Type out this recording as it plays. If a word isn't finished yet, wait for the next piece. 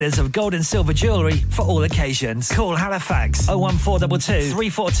There's of gold and silver jewellery for all occasions. Call Halifax 01422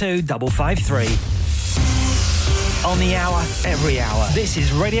 342 553. On the hour, every hour. This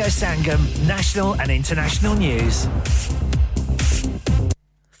is Radio Sangam, national and international news.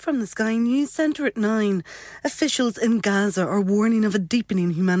 From the Sky News Centre at 9, officials in Gaza are warning of a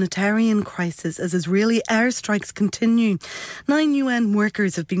deepening humanitarian crisis as Israeli airstrikes continue. 9 UN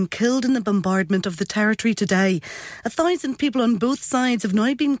workers have been killed in the bombardment of the territory today. 1,000 people on both sides have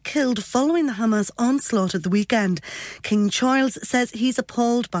now been killed following the Hamas onslaught at the weekend. King Charles says he's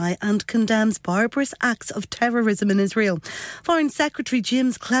appalled by and condemns barbarous acts of terrorism in Israel. Foreign Secretary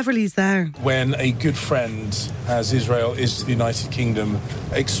James Cleverly's there. When a good friend, as Israel is to the United Kingdom,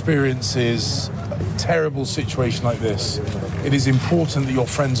 experiences a terrible situation like this, it is important that your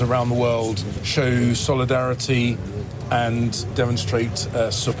friends around the world show solidarity and demonstrate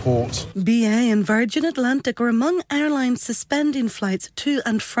support. BA and Virgin Atlantic are among airlines suspending flights to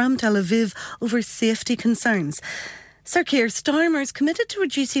and from Tel Aviv over safety concerns. Sir Keir Starmer is committed to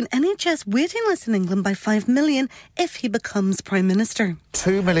reducing NHS waiting lists in England by 5 million if he becomes Prime Minister.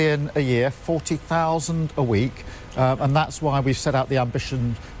 2 million a year, 40,000 a week, and that's why we've set out the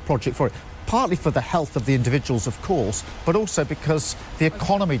ambition project for it. Partly for the health of the individuals, of course, but also because the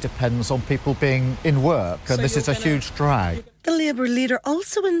economy depends on people being in work, and this is a huge drag. The Labour leader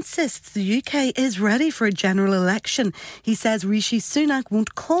also insists the UK is ready for a general election. He says Rishi Sunak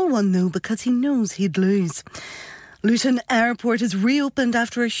won't call one, though, because he knows he'd lose. Luton Airport is reopened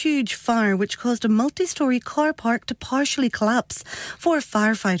after a huge fire which caused a multi-storey car park to partially collapse. 4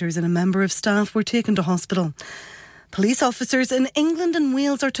 firefighters and a member of staff were taken to hospital. Police officers in England and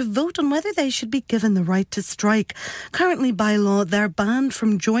Wales are to vote on whether they should be given the right to strike. Currently, by law, they're banned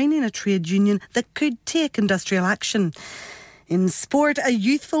from joining a trade union that could take industrial action. In sport, a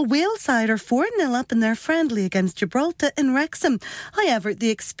youthful Wales side are 4-0 up in their friendly against Gibraltar in Wrexham. However, the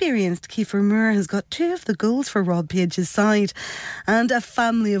experienced Kiefer Moore has got 2 of the goals for Rob Page's side. And a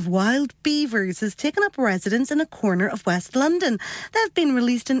family of wild beavers has taken up residence in a corner of West London. They've been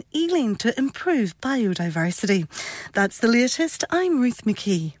released in Ealing to improve biodiversity. That's the latest. I'm Ruth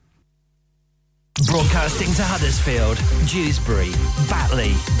McKee. Broadcasting to Huddersfield, Dewsbury,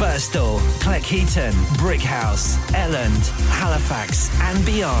 Batley, Birstall, Cleckheaton, Brickhouse, Elland, Halifax and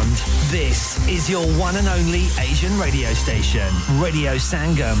beyond. This is your one and only Asian radio station. Radio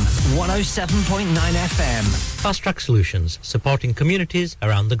Sangam, 107.9 FM. Fast Track Solutions, supporting communities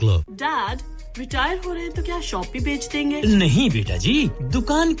around the globe. Dad, retire हो रहे हैं तो क्या shop भी बेच देंगे? नहीं बेटा जी,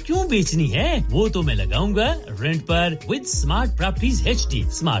 दुकान क्यों बेचनी है? वो तो मैं लगाऊंगा रेंट पर with Smart Properties HD.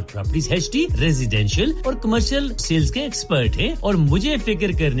 Smart Properties HD residential और कमर्शियल सेल्स के एक्सपर्ट हैं और मुझे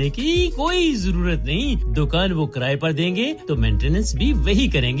फिक्र करने की कोई जरूरत नहीं। दुकान वो किराए पर देंगे तो मेंटेनेंस भी वही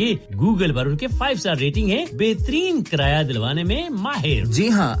करेंगे। गूगल पर उनके 5 स्टार रेटिंग है, बेहतरीन किराया दिलवाने में माहिर। जी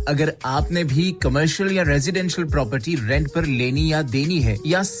हां, अगर आपने भी कमर्शियल या रेजिडेंशियल प्रॉपर्टी रेंट पर लेनी या देनी है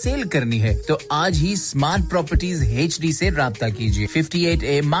या सेल करनी है तो आज ही स्मार्ट प्रॉपर्टीज एचडी से राब्ता कीजिए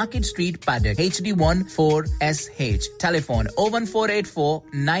 58A Market Street Paddock HD14SH टेलीफोन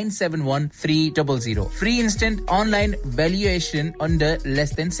 01484971300 free instant online valuation under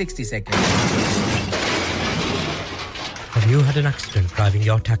less than 60 seconds Have you had an accident driving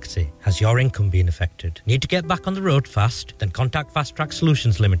your taxi? Has your income been affected? Need to get back on the road fast? Then contact Fast Track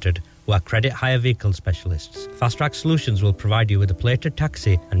Solutions Limited, who are credit hire vehicle specialists. Fast Track Solutions will provide you with a plated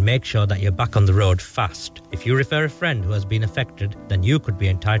taxi and make sure that you're back on the road fast. If you refer a friend who has been affected, then you could be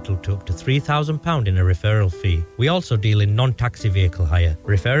entitled to up to £3,000 in a referral fee. We also deal in non-taxi vehicle hire.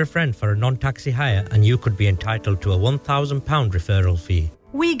 Refer a friend for a non-taxi hire and you could be entitled to a £1,000 referral fee.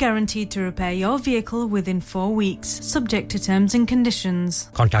 We guarantee to repair your vehicle within 4 weeks, subject to terms and conditions.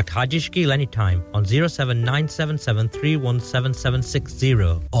 Contact Haji Shakil anytime on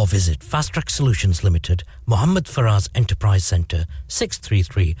 07977317760 or visit Fast Track Solutions Limited, Mohammed Faraz Enterprise Centre,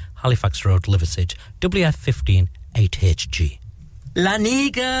 633 Halifax Road, Liversedge, WF15 8HG.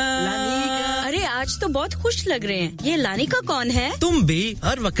 लानिका अरे आज तो बहुत खुश लग रहे हैं ये लानिका कौन है तुम भी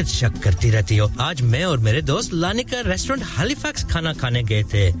हर वक्त शक करती रहती हो आज मैं और मेरे दोस्त लानिका रेस्टोरेंट हैलिफैक्स खाना खाने गए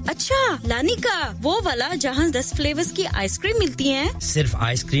थे अच्छा लानिका वो वाला जहां 10 फ्लेवर्स की आइसक्रीम मिलती हैं सिर्फ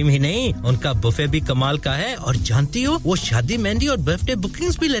आइसक्रीम ही नहीं उनका बुफे भी कमाल का है और जानती हो वो शादी मेहंदी और बर्थडे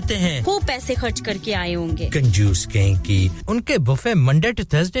बुकिंग्स भी लेते हैं खूब पैसे खर्च करके आए होंगे कंजूस कहीं की उनके buffet Monday to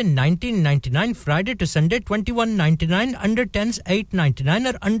Thursday 1999 Friday to Sunday 2199 under 10s $8.99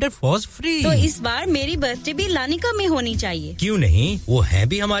 और अंडर 4s फ्री तो इस बार मेरी बर्थडे भी लानिका में होनी चाहिए। क्यों नहीं? वो है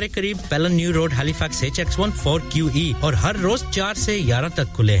भी हमारे करीब। पेलन न्यू रोड, हैलिफैक्स HX14QE और हर रोज 4 से 11 तक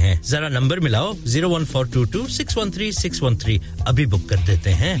खुले हैं। जरा नंबर मिलाओ 01422613613 अभी बुक कर देते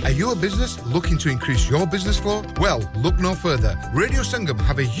हैं। Are you a business looking to increase your business flow? Well, look no further. Radio Sangam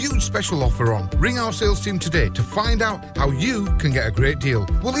have a huge special offer on. Ring our sales team today to find out how you can get a great deal.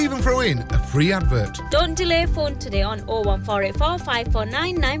 We'll even throw in a free advert. Don't delay, phone today on 01484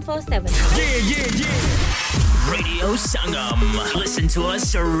 549 947. Yeah. Radio Sangam. Listen to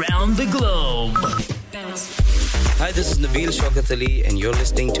us around the globe. Hi, this is Nabeel Shaukat Ali and you're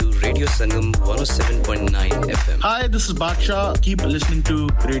listening to Radio Sangam 107.9 FM. Hi, this is Baksha. Keep listening to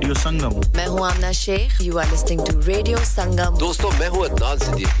Radio Sangam. मैं हूँ आमना Sheikh. You are listening to Radio Sangam. दोस्तों मैं हूँ अदनान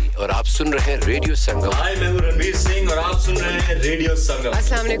सिद्दीकी और आप सुन रहे हैं Radio Sangam. Hi, मैं हूँ रणवीर सिंह और आप सुन रहे हैं Radio Sangam.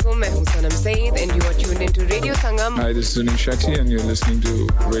 अस्सलाम वालेकुम. मैं हूँ सनम Saeed and you are tuned into Radio Sangam. Hi, this is Zunin Shakti and you're listening to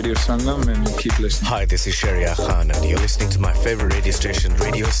Radio Sangam and keep listening. Hi, this is Sharia Khan and you're listening to my favorite radio station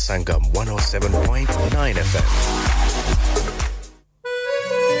Radio Sangam 107.9 FM.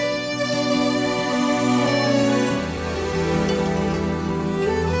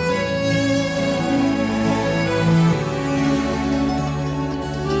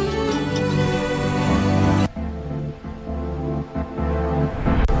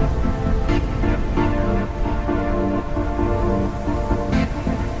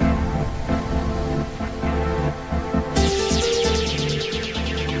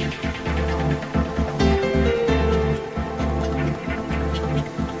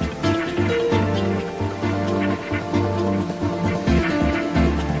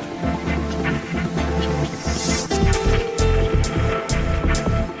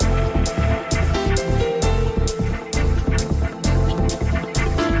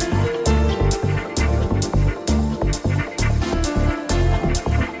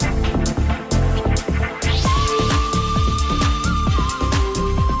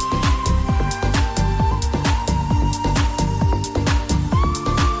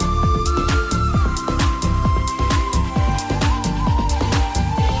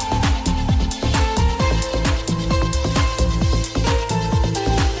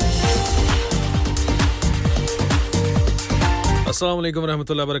 अस्सलाम वालेकुम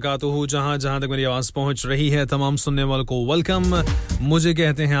रहमतुल्लाहि व बरकातुहू जहां तक मेरी आवाज पहुंच रही है तमाम सुनने वालों को वेलकम मुझे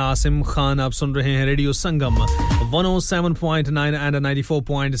कहते हैं आसिम खान आप सुन रहे हैं रेडियो संगम 107.9 एंड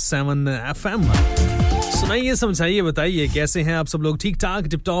 94.7 एफएम सुनाइए समझाइए बताइए कैसे हैं आप सब लोग ठीक ठाक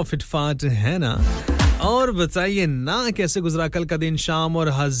टिप टॉप फिट फाट है ना और बताइए ना कैसे गुजरा कल का दिन शाम और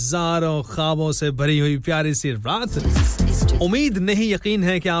हजारों ख्वाबों से भरी हुई प्यारी सी रात उम्मीद नहीं यकीन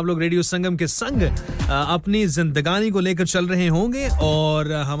है कि आप लोग रेडियो संगम के संग अपनी जिंदगानी को लेकर चल रहे होंगे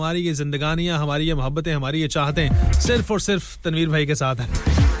और हमारी ये जिंदगानियां हमारी ये मोहब्बतें हमारी ये चाहतें सिर्फ और सिर्फ तनवीर भाई के साथ हैं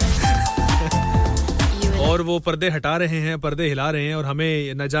और वो पर्दे हटा रहे हैं पर्दे हिला रहे हैं और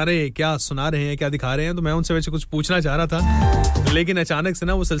हमें नजारे क्या सुना रहे हैं क्या दिखा रहे हैं तो मैं उनसे वैसे कुछ पूछना चाह रहा था लेकिन अचानक से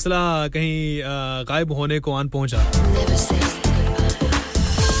ना वो सिलसिला कहीं गायब होने को आन पहुंचा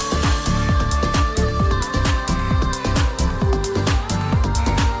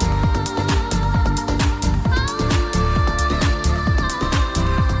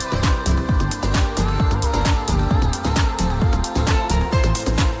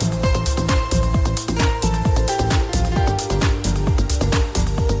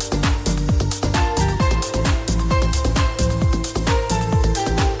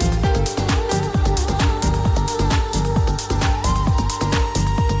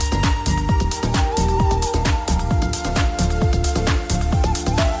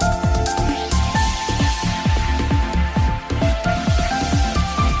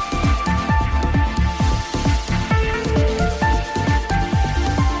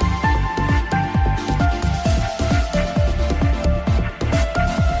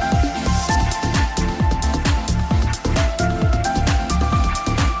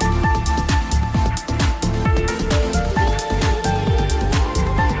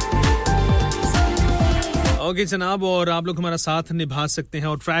ओके जनाब और आप लोग हमारा साथ निभा सकते हैं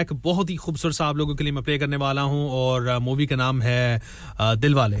और ट्रैक बहुत ही खूबसूरत सा आप लोगों के लिए मैं प्ले करने वाला हूं और मूवी का नाम है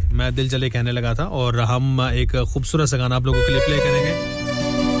दिल वाले मैं दिल जले कहने लगा था और हम एक खूबसूरत सा गाना आप लोगों के लिए प्ले करेंगे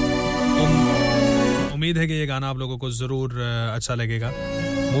उम्मीद है कि ये गाना आप लोगों को जरूर अच्छा लगेगा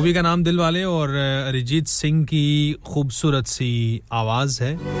मूवी का नाम दिल वाले और अरिजीत सिंह की खूबसूरत सी आवाज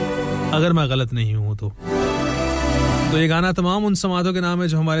है अगर मैं गलत नहीं हूं तो ये गाना तमाम उन समातों के नाम है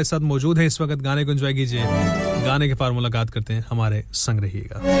जो हमारे साथ मौजूद हैं इस वक्त गाने को एंजॉय कीजिए गाने के पार मुलाकात करते हैं हमारे संग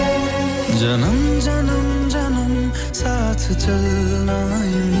रहिएगा जन्म जन्म जन्म साथ चलना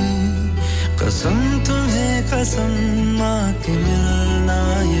यही कसम तुम्हें कसम मां के मिलना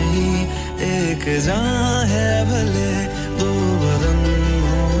यही एक जान है भले दो बदन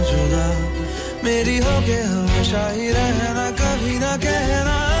हो जुदा मेरी होके हमेशा ही रहना कभी ना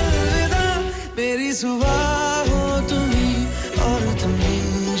कहना अलविदा मेरी सुबह हो तुम ही और तुम ही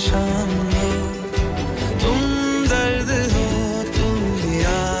शाम हो तुम दर्द हो तुम ही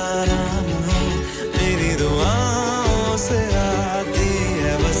आराम हो मेरी दुआओं से आती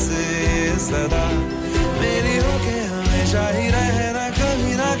है बस ये सदा मेरी होके हमेशा ही रहना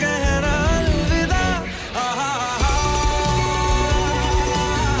कभी ना कहना अलविदा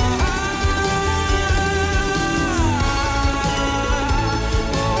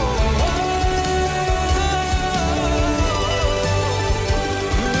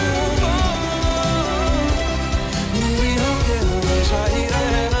मेरी होके हमेशा ही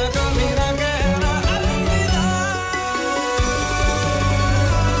रहना कभी ना कहना अलविदा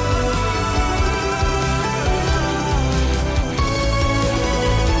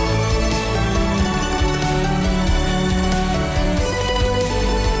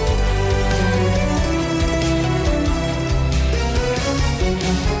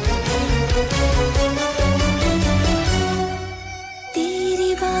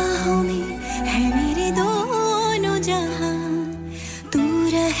तेरी बाहों में है मेरे दोनों जहां तू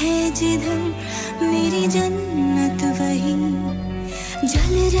रहे जिधर मेरी जन्नत वही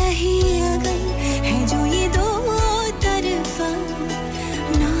जल रही अगर है जो ये दो तरफा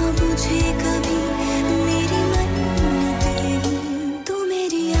ना बुझे कभी मेरी मन्नत यही तू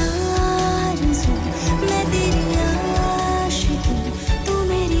मेरी आरज़ू मैं तेरी आशिकी तू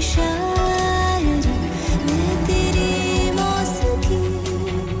मेरी शायरी मैं तेरी मौसीकी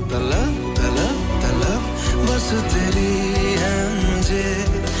तलब तलब तलब बस तेरी है मुझे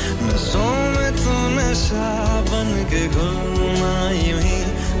नसों में तू नशा बन के घूमना यूं ही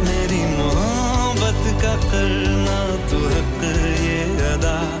मेरी मोहब्बत का करना तू हक ये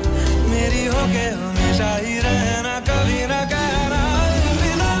अदा मेरी होके हमेशा ही रहना कभी ना कहना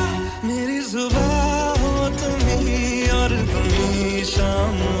अलविदा मेरी सुबह हो तुम ही और तुम ही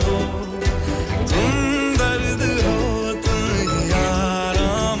शाम हो तुम दर्द हो तुम ही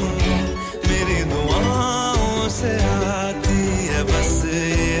आराम हो मेरी दुआओं से आती है बस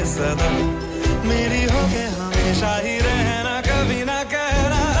ये सदा मेरी होके हमेशा ही रहना कभी ना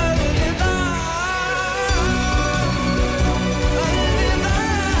कहना अलविदा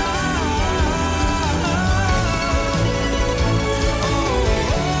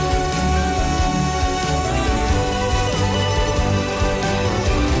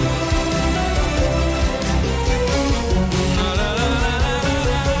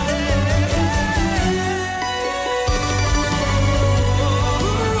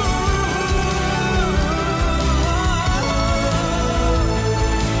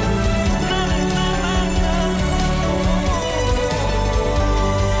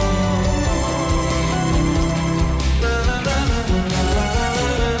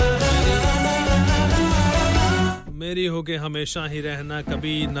मेरी होके हमेशा ही रहना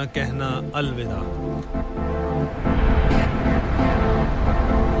कभी ना कहना अलविदा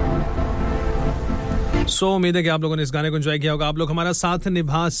उम्मीद है कि आप लोगों ने इस गाने को एंजॉय किया होगा आप लोग हमारा साथ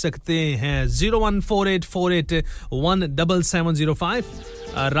निभा सकते हैं 01484817705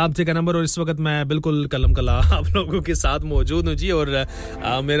 राब्ते का नंबर और इस वक्त मैं बिल्कुल कलम कला आप लोगों के साथ मौजूद हूं जी और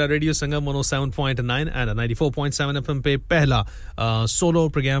मेरा रेडियो संगम 107.9 एंड 94.7 एफएम पे पहला सोलो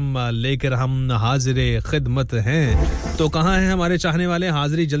प्रोग्राम लेकर हम हाजिर खिदमत हैं तो कहां हैं हमारे चाहने वाले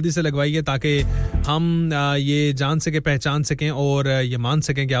हाजिरी जल्दी से लगवाइए ताकि हम ये जान सके पहचान सकें और ये मान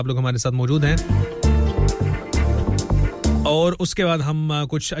सकें कि आप लोग हमारे साथ मौजूद हैं और उसके बाद हम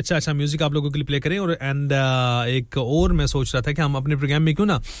कुछ अच्छा म्यूजिक आप लोगों के लिए प्ले करें और एक और मैं सोच रहा था कि हम अपने प्रोग्राम में क्यों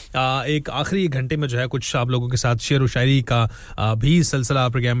ना एक आखिरी घंटे में जो है कुछ आप लोगों के साथ शेर व शायरी का भी सिलसिला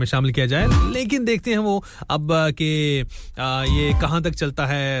प्रोग्राम में शामिल किया जाए लेकिन देखते हैं वो अब कि ये कहां तक चलता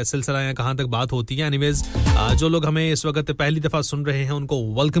है सिलसिला या कहां तक बात होती है एनीवेज जो लोग हमें इस वक्त पहली दफा सुन रहे हैं उनको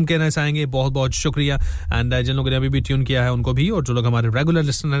वेलकम कहना चाहेंगे बहुत-बहुत शुक्रिया एंड जिन लोगों ने अभी भी ट्यून किया है उनको भी और जो लोग हमारे रेगुलर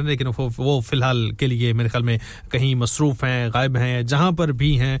लिसनर हैं लेकिन वो फिलहाल के लिए मेरे ख्याल में कहीं मसरूफ हैं गायब हैं जहां पर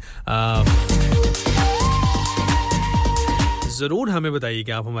भी हैं जरूर हमें बताइए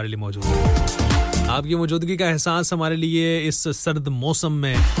कि आप हमारे लिए मौजूद हैं आपकी मौजूदगी का एहसास हमारे लिए इस सर्द मौसम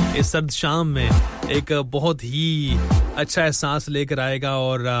में इस सर्द शाम में एक बहुत ही अच्छा एहसास लेकर आएगा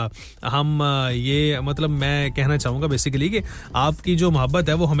और हम ये मतलब मैं कहना चाहूँगा बेसिकली कि आपकी जो मोहब्बत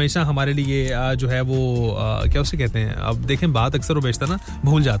है वो हमेशा हमारे लिए जो है वो क्या उसे कहते हैं, अब देखें बात अक्सर वो बेचता ना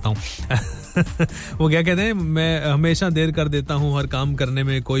भूल जाता हूँ वो क्या कहते हैं, मैं हमेशा देर कर देता हूँ हर काम करने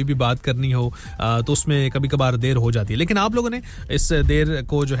में, कोई भी बात करनी हो तो उसमें कभी कभार देर हो जाती है, लेकिन आप लोगों ने इस देर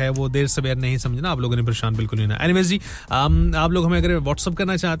को जो है वो देर सवेर नहीं समझना, आप लोगों ने परेशान बिल्कुल नहीं होना। एनीवेज जी आप लोग हमें अगर व्हाट्सएप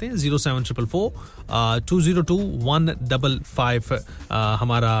करना चाहते हैं 07444 202 155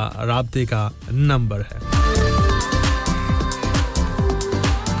 हमारा राब्ते का नंबर है।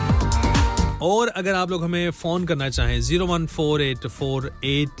 और अगर आप लोग हमें फोन करना चाहें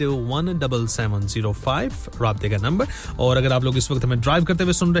 01484817705 राब्ते का नंबर। और अगर आप लोग इस वक्त हमें ड्राइव करते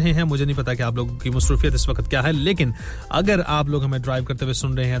हुए सुन रहे हैं, मुझे नहीं पता कि आप लोगों की मसरूफियत इस वक्त क्या है, लेकिन अगर आप लोग हमें ड्राइव करते हुए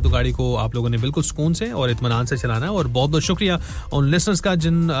सुन रहे हैं तो गाड़ी को आप लोगों ने बिल्कुल सुकून से और इत्मीनान से चलाना है। और बहुत बहुत शुक्रिया उन लिसनर्स का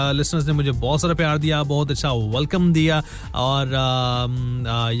जिन लिसनर्स ने मुझे बहुत सारा प्यार दिया, बहुत अच्छा वेलकम दिया और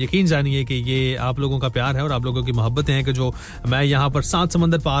यकीन जानिए कि ये आप लोगों का प्यार है और आप लोगों की मोहब्बतें हैं कि जो मैं यहाँ पर 7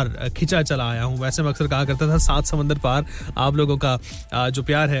 समंदर पार खिंचा चला आया हूं। वैसे मैं अक्सर कहा करता था 7 समंदर पार आप लोगों का जो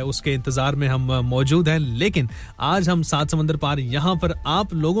प्यार है उसके इंतजार में हम मौजूद हैं, लेकिन आज हम 7 समंदर पार यहाँ पर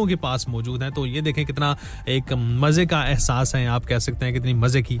आप लोगों के पास मौजूद हैं। तो ये देखें कितना एक मजे का एहसास है, आप कह सकते हैं कितनी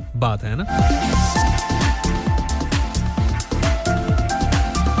मजे की बात है ना।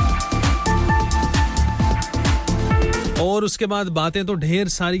 और उसके बाद बातें तो ढेर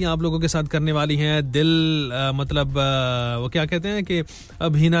सारी आप लोगों के साथ करने वाली हैं। दिल मतलब वो क्या कहते हैं कि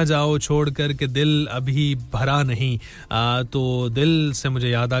अभी ना जाओ छोड़ कर के दिल अभी भरा नहीं, तो दिल से मुझे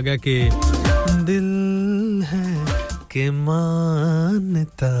याद आ गया कि दिल है कि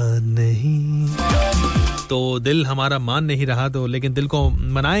मानता नहीं, तो दिल हमारा मान नहीं रहा, तो लेकिन दिल को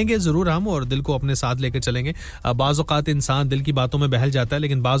मनाएंगे ज़रूर हम और दिल को अपने साथ लेकर चलेंगे। बाज़ औक़ात इंसान दिल की बातों में बहल जाता है,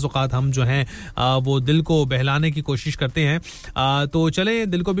 लेकिन बाज़ औक़ात हम जो हैं वो दिल को बहलाने की कोशिश करते हैं। तो चलें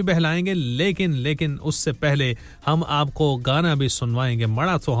दिल को भी बहलाएंगे, लेकिन उससे पहले हम आपको गाना भी सुनवाएंगे।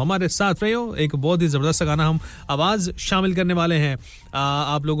 मड़ा तो हमारे साथ रहियो, एक बहुत ही ज़बरदस्त गाना हम आवाज़ शामिल करने वाले हैं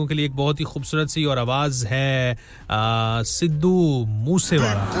आप लोगों के लिए। एक बहुत ही खूबसूरत सी और आवाज़ है सिद्धू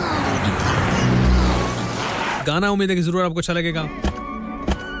मूसेवाला। गाना उम्मीद है कि जरूर आपको अच्छा लगेगा।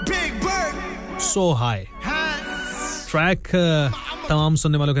 सो हाई ट्रैक तमाम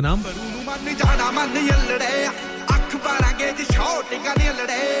सुनने वालों के नाम।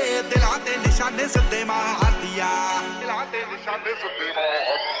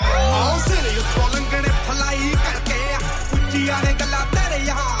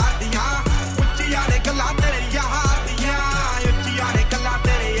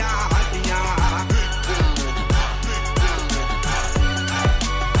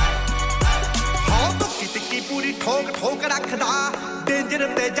 ठोक ठोक रखदा डेंजर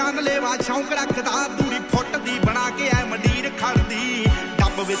ते जान लेवा शौक रखदा दूरी फुੱਟ ਦੀ बना के ऐ मंडीर खड़दी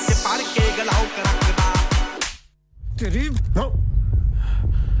डब विच पड़ के गलाउक रखदा तेरी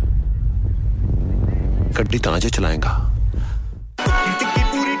गड्डी तां जे चलाएगा की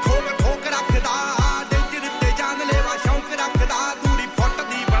पूरी ठोक ठोक रखदा डेंजर ते जान लेवा शौक रखदा दूरी फुੱਟ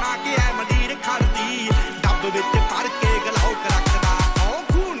ਦੀ बना के ऐ मंडीर खड़दी डब विच पड़ के गलाउक रखदा ओ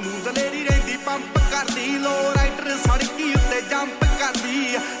खून ਨੂੰ ਦਲੇਰੀ ਰਹਿੰਦੀ ਪੰਪ ਕਰਦੀ ਲੋ सड़की उत्ते जंप कर दी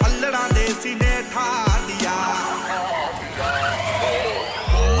अल्लड़ा दे सीने ठार दिया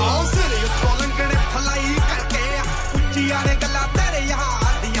आओ सिर उत्तों लंघने फलाई करके उच्ची आले गल्ला तेरे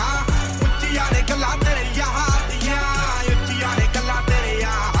यार दिया उच्ची आले गल्ला तेरे यार दिया उच्ची आले गल्ला तेरे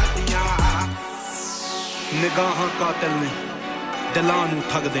यार दिया निगाहां कातिल ने दिलां नूं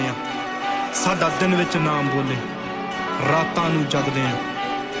ठगदे आ साडा दिन विच नाम बोले रातां नूं जगदे आ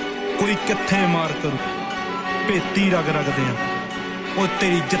कोई कित्थे मार करू पेती रग रगदे आ ओ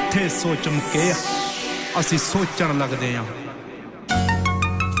तेरी जिथे सोच मुके ਅਸੀਂ ਸੋਚਣ ਲੱਗਦੇ ਆ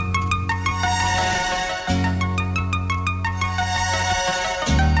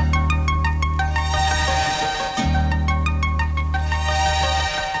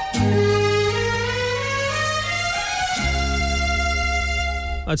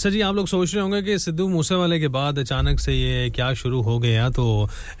अच्छा जी, आप लोग सोच रहे होंगे कि सिद्धू मूसेवाले के बाद अचानक से ये क्या शुरू हो गया, तो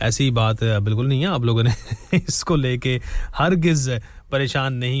ऐसी बात बिल्कुल नहीं है। आप लोगों ने इसको लेके हरगिज़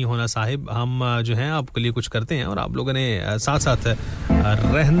परेशान नहीं होना साहिब। हम जो हैं आपके लिए कुछ करते हैं और आप लोगों ने साथ साथ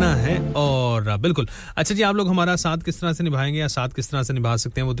रहना है और बिल्कुल अच्छा जी आप लोग हमारा साथ किस तरह से निभाएंगे या साथ किस तरह से निभा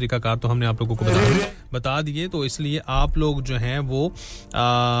सकते हैं वो तरीकाकार तो हमने आप लोगों को बता दिए तो इसलिए आप लोग जो हैं वो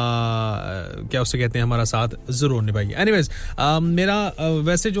क्या उसे कहते हैं हमारा साथ जरूर निभाइए एनीवेज मेरा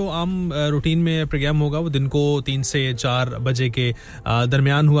वैसे जो आम रूटीन में प्रोग्राम होगा वो दिन को 3 से 4 बजे के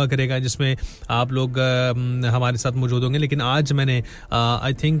दरमियान हुआ करेगा जिसमें आप लोग हमारे साथ मौजूद होंगे लेकिन आज मैंने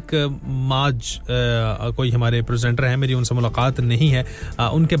आई थिंक माज कोई हमारे प्रेजेंटर हैं मेरी उनसे मुलाकात नहीं है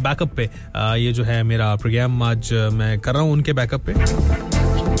उनके बैकअप पे ये जो है मेरा प्रोग्राम आज मैं कर रहा हूं उनके बैकअप पे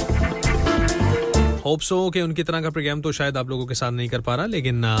होप सो कि उनकी तरह का प्रोग्राम तो शायद आप लोगों के साथ नहीं कर पा रहा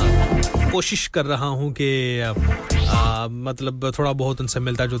लेकिन कोशिश कर रहा हूं कि मतलब थोड़ा बहुत उनसे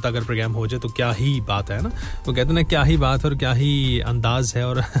मिलता जुलता अगर प्रोग्राम हो जाए तो क्या ही बात है ना वो कहते हैं ना क्या ही बात और क्या ही अंदाज है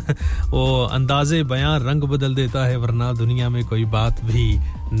और वो अंदाज़े बयां रंग बदल देता है वरना दुनिया में कोई बात भी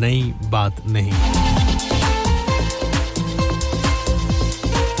नई बात नहीं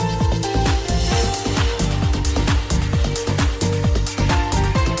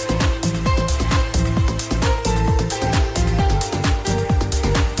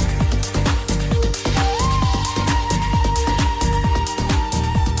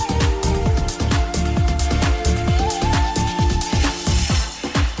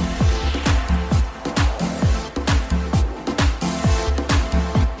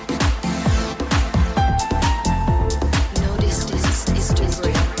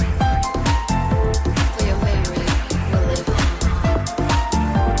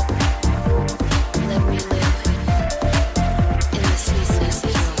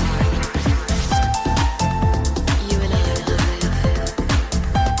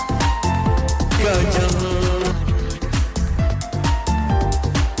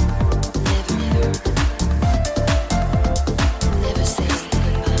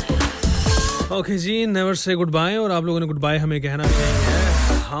ओके जी नेवर से गुड बाय और आप लोगों ने गुड बाय हमें कहना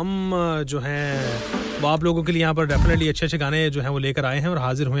चाहिए हम जो हैं वो आप लोगों के लिए यहाँ पर डेफिनेटली अच्छे गाने जो हैं वो लेकर आए हैं और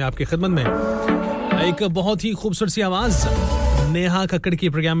हाजिर हुए आपकी खिदमत में एक बहुत ही खूबसूरत सी आवाज नेहा कक्कड़ की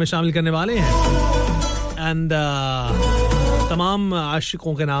प्रोग्राम में शामिल करने वाले हैं एंड तमाम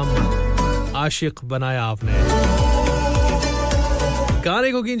आशिकों के नाम आशिक बनाया आपने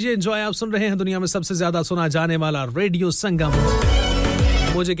गाने को कीजिए एंजॉय आप सुन रहे हैं दुनिया में सबसे ज्यादा सुना जाने वाला रेडियो संगम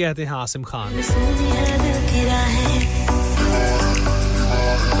मुझे कहते हैं आसिम खान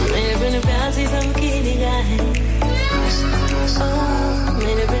मेरे बिन प्यासी सबकी निगाहें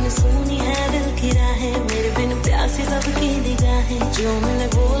मेरे बिन सुनी है दिल की राहें मेरे बिन प्यासी सबकी निगाहें जो मैंने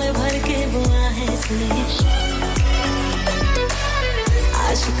बोले भर के बुआ है सुनिए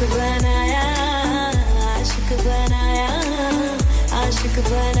आशिक बनाया आशिक बनाया आशिक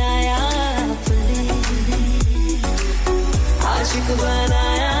बनाया आशिक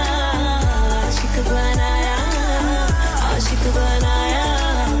बनाया आशिक बनाया आशिक बनाया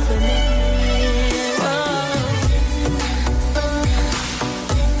अपने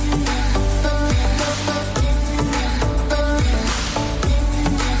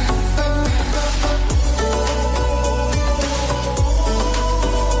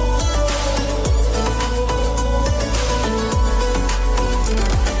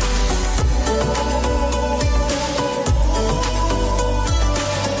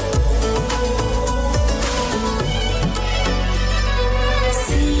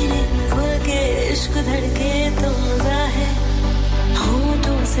धड़के तो मजा है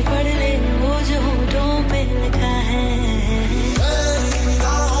होठों से पढ़ ले वो जो होठों पे लिखा है तेरी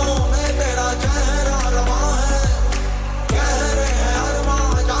निगाहों में तेरा चेहरा रवा है कह रहे हैं अरमां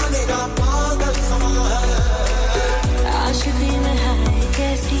जाने का पागल समा है आशिकी में है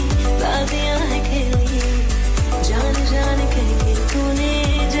कैसी बातियां हैं खेली जान जान कह के तूने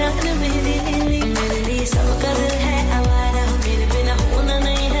जान मेरी ली मेरे लिए सब कर है आवारा मेरे बिना होना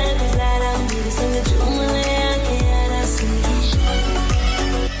नहीं है गुजारा मेरे संग झूमने आके यारा सुनिए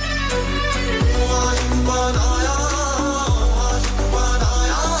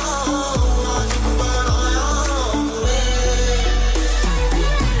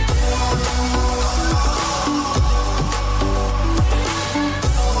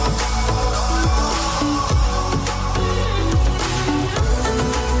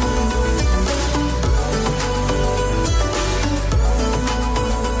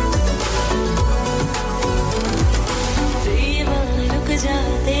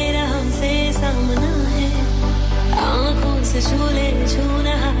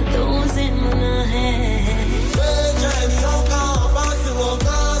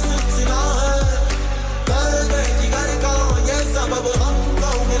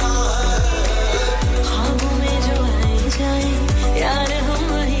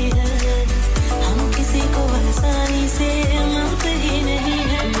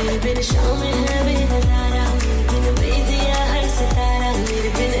शाम है बेनजारा मेरे बिन बेदिया हर सितारा मेरे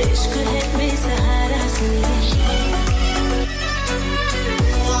बिन इश्क है बेसहारा सुनिए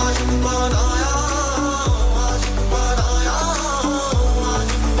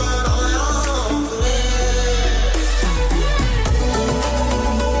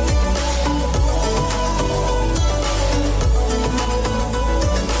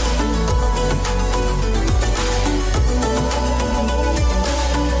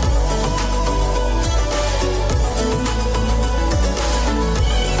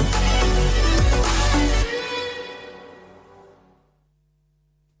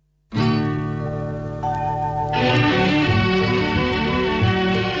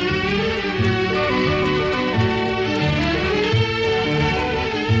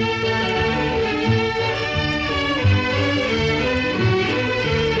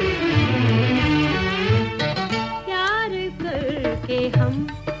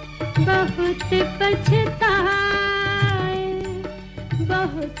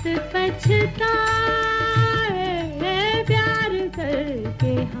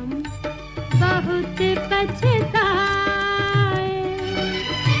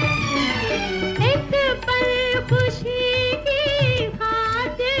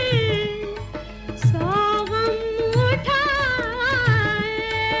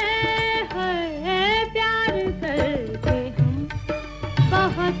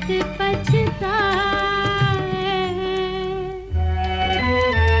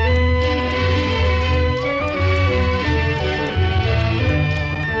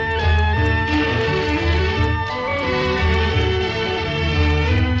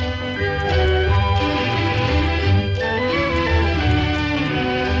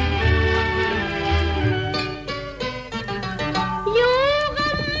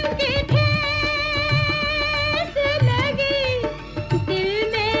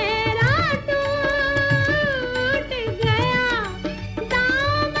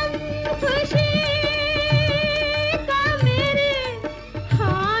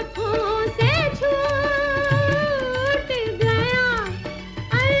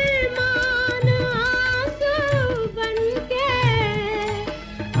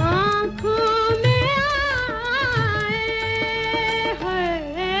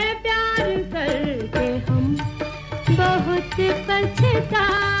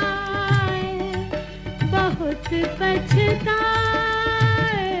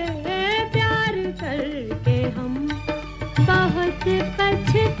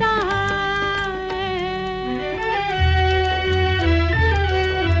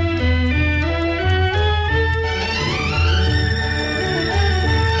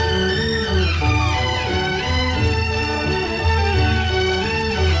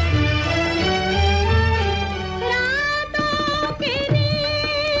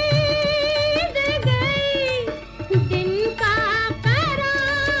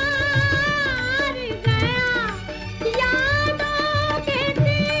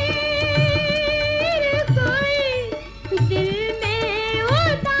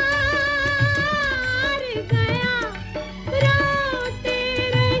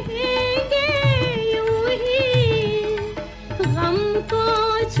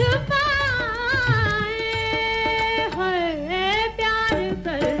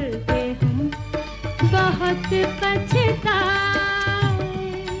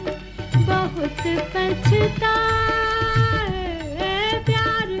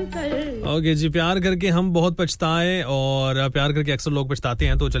ओके जी प्यार करके हम बहुत पछताए और प्यार करके अक्सर लोग पछताते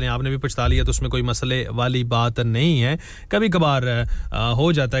हैं तो चलें आपने भी पछता लिया तो उसमें कोई मसले वाली बात नहीं है कभी कभार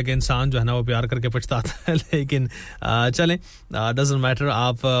हो जाता है कि इंसान जो है ना वो प्यार करके पछताता है लेकिन चलें डजंट मैटर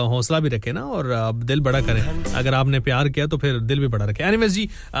आप हौसला भी रखें ना और दिल बड़ा करें अगर आपने प्यार किया तो फिर दिल भी बड़ा रखें एनीवेज जी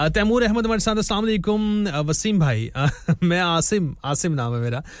तैमूर अहमद हमारे साथ अस्सलाम वालेकुम वसीम भाई मैं आसिम नाम है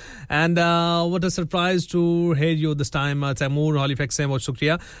मेरा and what a surprise to here you this time Taimur हॉलीफैक्स से बहुत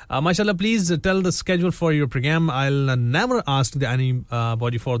शुक्रिया माशाल्लाह please tell the schedule for your program I'll never ask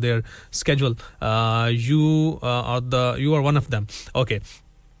anybody for their schedule you are one of them okay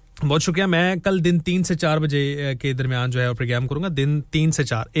बहुत शुक्रिया मैं कल दिन 3 से 4 बजे के दरमियान जो है प्रोग्राम करूंगा दिन 3 से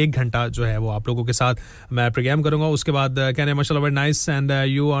 4 1 घंटा जो है वो आप लोगों के साथ मैं प्रोग्राम करूंगा उसके बाद कहने माशाल्लाह very nice and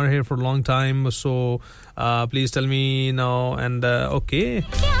you are here for long time so please tell me now and okay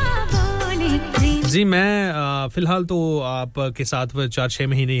जी मैं फिलहाल तो आपके साथ 4-6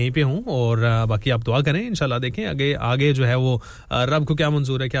 महीने यहीं पे हूं और बाकी आप दुआ करें इंशाल्लाह देखें आगे जो है वो रब को क्या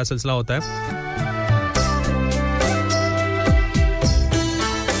मंजूर है क्या सिलसिला होता है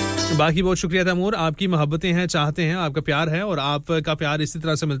बाकी बहुत शुक्रिया तैमूर, आपकी मोहब्बतें हैं, चाहते हैं, आपका प्यार है और आपका प्यार इसी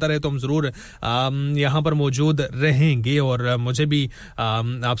तरह से मिलता रहे तो हम जरूर यहाँ पर मौजूद रहेंगे। और मुझे भी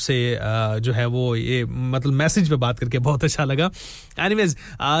आपसे जो है वो ये मतलब मैसेज पे बात करके बहुत अच्छा लगा। एनीवेज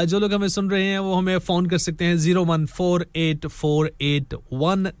जो लोग हमें सुन रहे हैं वो हमें फोन कर सकते हैं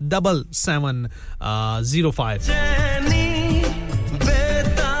 01484817705।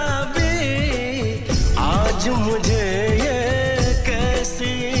 आज मुझे ये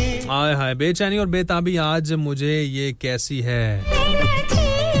कैसी हाय हाय बेचैनी और बेताबी आज मुझे ये कैसी है।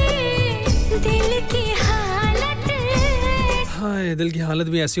 दिल की हालत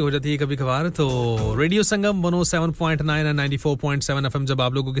भी ऐसी हो जाती है कभी कभार। तो रेडियो संगम 107.9 और 94.7 एफएम जब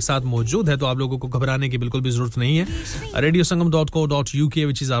आप लोगों के साथ मौजूद है तो आप लोगों को घबराने की बिल्कुल भी जरूरत नहीं है। radiosangam.co.uk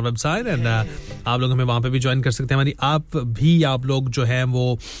which is our website and आप लोग हमें वहां पे भी ज्वाइन कर सकते हैं। हमारी आप भी आप लोग जो है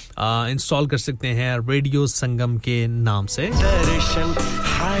वो इंस्टॉल कर सकते हैं रेडियो संगम के नाम से। दर्शन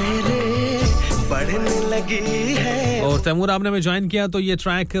हाय रे बढ़ने लगी है। और तैमूर आपने हमें ज्वाइन किया तो ये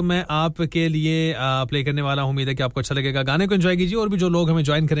ट्रैक मैं आपके लिए प्ले करने वाला हूं। उम्मीद है कि आपको अच्छा लगेगा। गाने को एंजॉय कीजिए और भी जो लोग हमें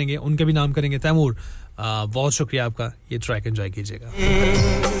ज्वाइन करेंगे उनके भी नाम करेंगे। तैमूर बहुत शुक्रिया आपका, ये ट्रैक एंजॉय कीजिएगा।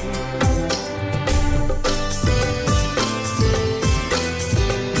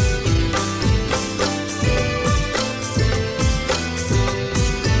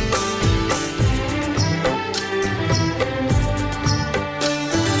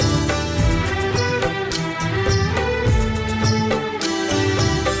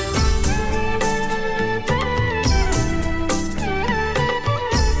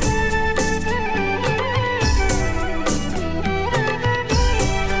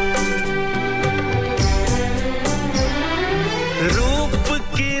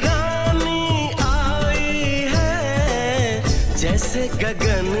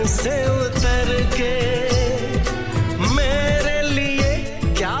 गगन से उतर के मेरे लिए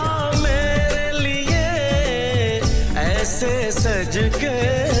क्या मेरे लिए ऐसे सज के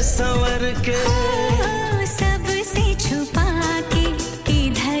संवर के सबसे छुपा के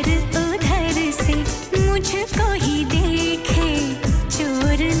इधर उधर से मुझको ही देखे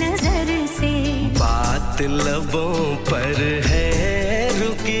चोर नजर से बात लबों पर है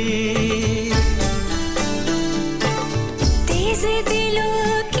रुकी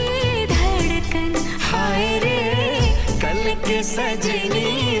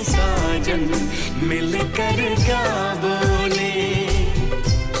सजनी साजन मिलकर क्या बोले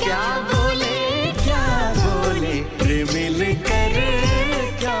क्या बोले क्या बोले रे मिलकर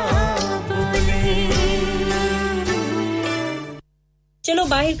क्या बोले। चलो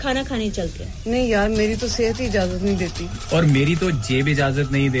बाहर खाना खाने चलते हैं। नहीं यार मेरी तो सेहत ही इजाजत नहीं देती और मेरी तो जेब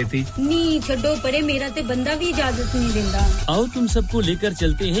इजाजत नहीं देती। नी छोड़ो परे मेरा ते बंदा भी इजाजत नहीं देता। आओ तुम सबको लेकर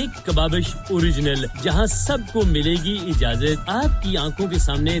चलते हैं कबाबिश ओरिजिनल, जहां सबको मिलेगी इजाजत। आपकी आंखों के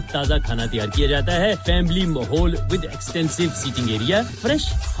सामने ताजा खाना तैयार किया जाता है। फैमिली माहौल with extensive seating area. Fresh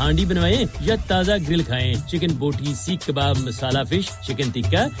हांडी बनवाएं या ताजा ग्रिल खाएं। चिकन बोटी, सीख कबाब, मसाला fish, chicken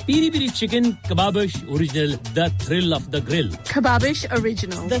tikka, Piri Piri chicken. Kababish original, the thrill of the grill. Khababish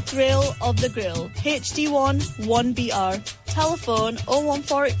Original, the thrill of the grill. HD1 1BR. Telephone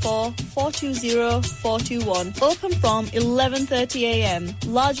 01484 420 421. Open from 11:30 a.m.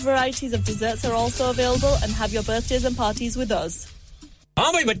 Large varieties of desserts are also available and have your birthdays and parties with us.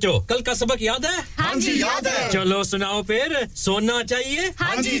 हाँ भाई बच्चों, कल का सबक याद है? हाँ जी याद है। चलो सुनाओ फिर। सोना चाहिए?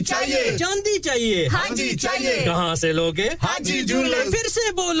 हाँ जी चाहिए। चांदी चाहिए? हाँ जी चाहिए। कहाँ से लोगे? हाजी जूलर्स। फिर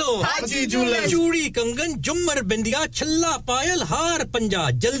से बोलो। हाजी जूलर्स। चूड़ी, कंगन, झुमर, बिंदिया, छल्ला, पायल, हार, पंजा,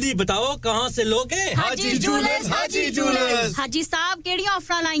 जल्दी बताओ कहाँ से लोगे? हाजी जूलर्स। हाजी जूलर्स। हाजी साहब केड़ी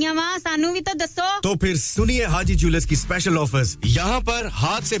ऑफर लाईया वा सानू भी तो दसो। तो फिर सुनिए हाजी जूलर्स की स्पेशल ऑफर्स। यहाँ पर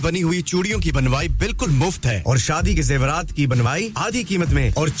हाथ से बनी हुई चूड़ियों की बनवाई बिल्कुल मुफ्त है और शादी के जेवरात की बनवाई आधी कीमत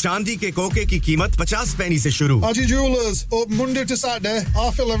में और चांदी के कोके की कीमत 50 पैसे से शुरू। Haji Jewellers open Monday to Saturday,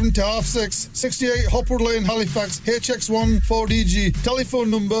 11:30 to 6:30, 68 Hopwood Lane, Halifax, HX1 4DG. Telephone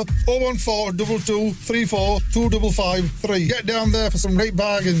number 01422342553. Get down there for some great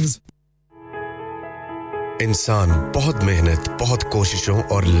bargains. इंसान बहुत मेहनत, बहुत कोशिशों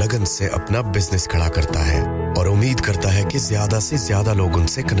और लगन से अपना बिजनेस खड़ा करता है और उम्मीद करता है कि ज्यादा से ज्यादा लोग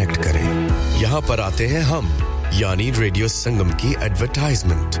उनसे कनेक्ट करें। यहाँ पर आते हैं हम, यानी रेडियो संगम की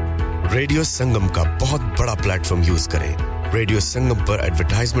एडवर्टाइजमेंट। रेडियो संगम का बहुत बड़ा प्लेटफॉर्म यूज करें। रेडियो संगम पर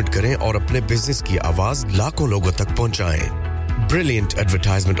एडवर्टाइजमेंट करें और अपने बिजनेस की आवाज लाखों लोगों तक पहुंचाएं। Brilliant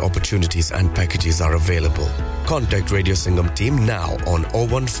advertisement opportunities and packages are available. Contact Radio Sangam team now on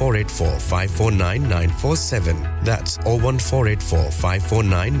 01484 549 947. That's 01484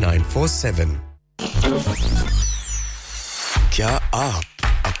 549 947. क्या आप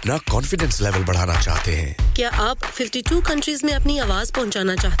अपना कॉन्फिडेंस लेवल बढ़ाना चाहते हैं? क्या आप 52 कंट्रीज में अपनी आवाज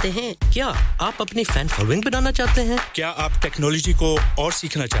पहुंचाना चाहते हैं? क्या आप अपनी फैन फॉलोइंग बनाना चाहते हैं? क्या आप टेक्नोलॉजी को और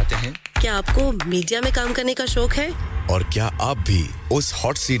सीखना चाहते हैं? क्या आपको मीडिया में काम करने का शौक है? और क्या आप भी उस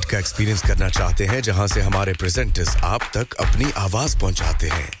हॉट सीट का एक्सपीरियंस करना चाहते हैं जहां से हमारे प्रेजेंटर्स आप तक अपनी आवाज पहुंचाते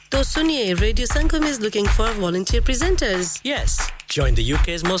हैं? तो सुनिए, radio Sangam is looking for volunteer presenters. Yes, join the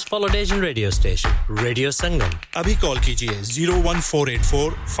UK's most followed Asian radio station, Radio Sangam. अभी कॉल कीजिए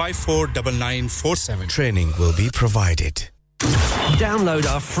 01484549947. Training will be provided. Download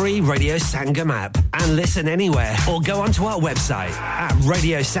our free Radio Sangam app and listen anywhere or go onto our website at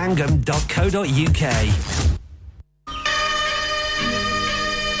radiosangam.co.uk.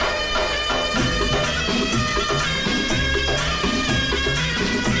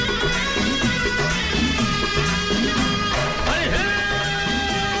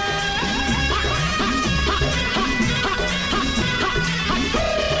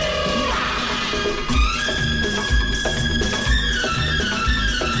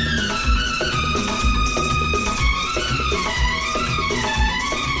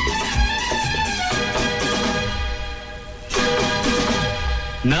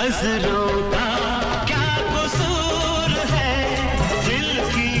 नजरों का क्या कसूर है दिल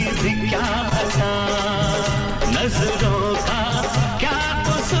की भी क्या खता नजरों का क्या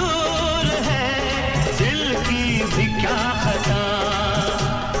कसूर है दिल की भी क्या खता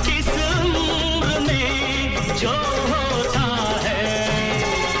किस उम्र में जो होता है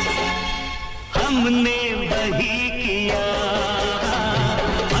हमने वही किया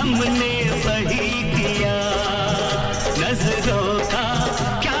नजरों का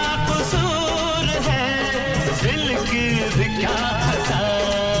क्या खता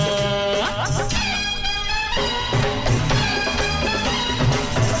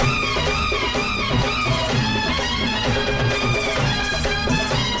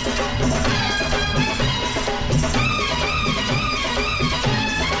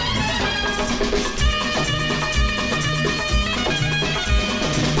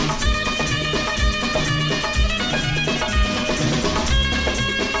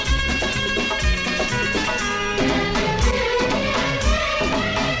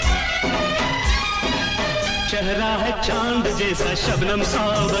चेहरा है चांद जैसा शबनम सा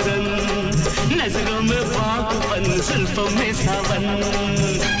बदन नजरों में बागपन जुल्फों में सावन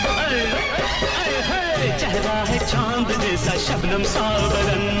चेहरा है चांद जैसा शबनम सा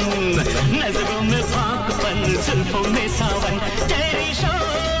बदन नजरों में बागपन जुल्फों में सावन तेरी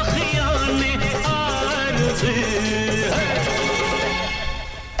शोखियों ने आरज़ू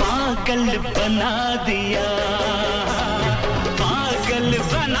पागल बना दिया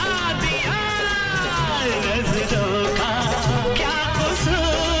नजरों का क्या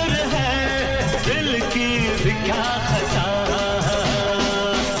कसूर है दिल की भी क्या खता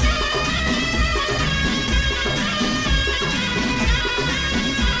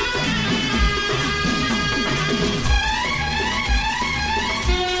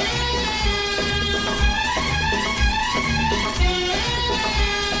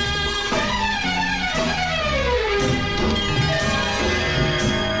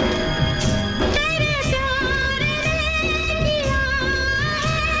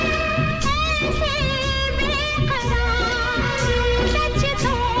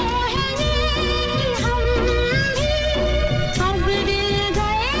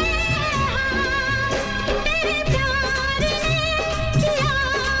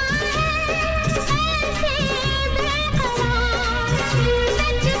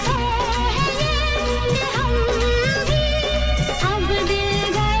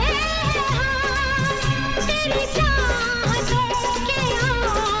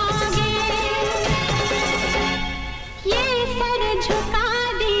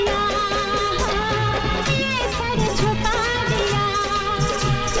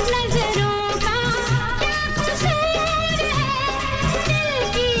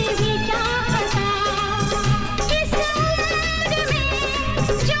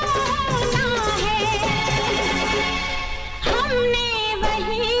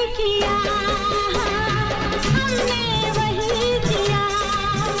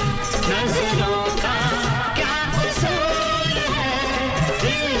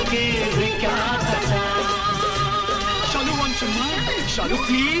शालू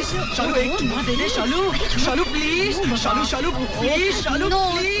प्लीज शालू एक चुम्मा दे दे शालू शालू please Shalu please Shalu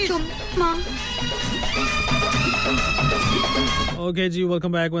please okay जी,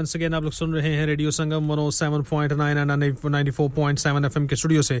 वेलकम बैक वंस अगेन। आप लोग सुन रहे हैं रेडियो संगम 107.9 और 94.7 एफएम के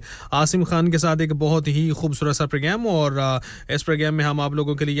स्टूडियो से आसिम खान के साथ एक बहुत ही खूबसूरत सा प्रोग्राम। और इस प्रोग्राम में हम आप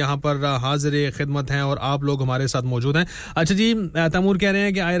लोगों के लिए यहाँ पर हाजिर खिदमत हैं और आप लोग हमारे साथ मौजूद हैं। अच्छा जी, तैमूर कह रहे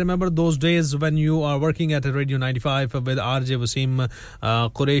हैं कि I remember those days when you are working at radio 95 with RJ Wasim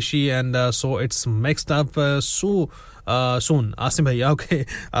Qureshi and so it's mixed up सुन। आसिम भैया ओके,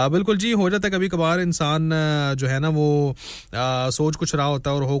 बिल्कुल जी, हो जाता है कभी कभार इंसान जो है ना वो सोच कुछ रहा होता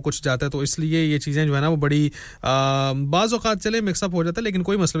है और हो कुछ जाता है, तो इसलिए ये चीज़ें जो है ना वो बड़ी बाज़ औक़ात चले मिक्सअप हो जाता है, लेकिन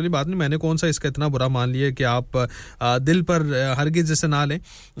कोई मसला वाली बात नहीं। मैंने कौन सा इसका इतना बुरा मान लिया कि आप दिल पर हरगिज़ जैसे ना लें,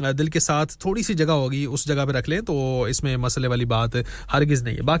 दिल के साथ थोड़ी सी जगह होगी उस जगह पर रख लें, तो इसमें मसले वाली बात हरगिज़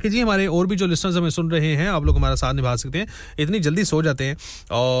नहीं है। बाकी जी हमारे और भी जो लिसनर्स हमें सुन रहे हैं, आप लोग हमारा साथ निभा सकते हैं। इतनी जल्दी सो जाते हैं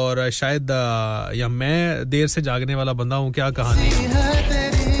और शायद या मैं देर से जागने वाला बंदा हूँ, क्या कहानी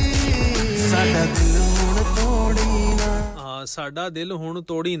साडा दिल हुण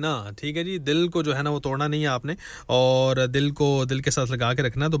तोड़ी ना। ठीक है जी, दिल को जो है ना वो तोड़ना नहीं है आपने, और दिल को दिल के साथ लगा के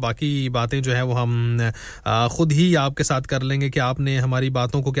रखना। तो बाकी बातें जो है वो हम खुद ही आपके साथ कर लेंगे कि आपने हमारी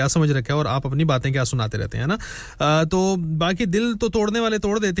बातों को क्या समझ रखा है और आप अपनी बातें क्या सुनाते रहते हैं ना। तो बाकी दिल तो तोड़ने वाले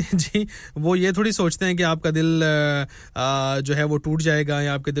तोड़ देते हैं जी, वो ये थोड़ी सोचते हैं कि आपका दिल जो है वो टूट जाएगा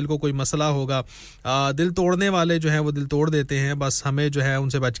या आपके दिल को कोई मसला होगा। दिल तोड़ने वाले जो है वो दिल तोड़ देते हैं, बस हमें जो है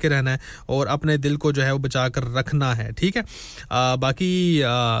उनसे बच के रहना है और अपने दिल को जो है वो बचा कर रखना है। ठीक है, बाकी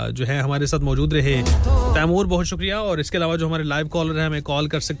जो है हमारे साथ मौजूद रहे तैमूर, बहुत शुक्रिया। और इसके अलावा जो हमारे लाइव कॉलर हैं हमें कॉल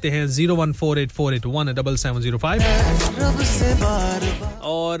कर सकते हैं 01484817705।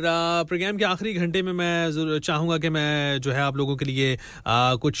 और प्रोग्राम के आखिरी घंटे में मैं चाहूँगा कि मैं जो है आप लोगों के लिए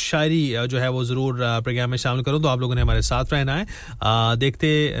कुछ शायरी जो है वो ज़रूर प्रोग्राम में शामिल करूँ, तो आप लोगों ने हमारे साथ रहना है।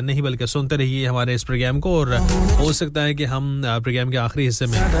 देखते नहीं बल्कि सुनते रहिए हमारे इस प्रोग्राम को, और हो सकता है कि हम प्रोग्राम के आखिरी हिस्से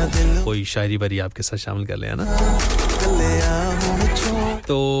में कोई शायरी वारी आपके साथ शामिल कर लें, है ना।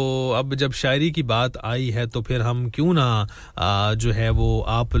 तो अब जब शायरी की बात आई है तो फिर हम क्यों ना जो है वो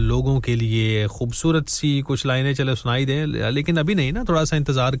आप लोगों के लिए खूबसूरत सी कुछ लाइनें चले सुनाई दें, लेकिन अभी नहीं ना, थोड़ा सा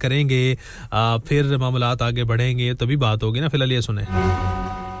इंतज़ार करेंगे, फिर मामलात आगे बढ़ेंगे तभी बात होगी ना। फिलहाल ये सुने।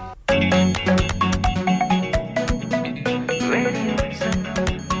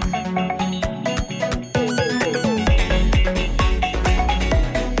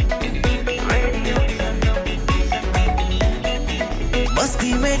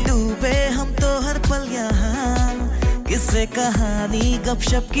 कहानी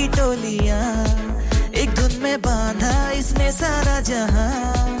गपशप की टोलियां, एक धुन में बांधा इसने सारा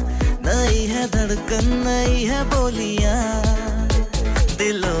जहां। नई है धड़कन नई है बोलियां,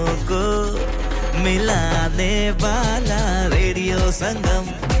 दिलों को मिलाने वाला रेडियो संगम,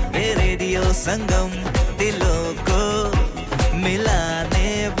 ये रेडियो संगम। दिलों को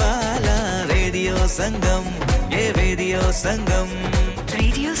मिलाने वाला रेडियो संगम, ये radio Sangam.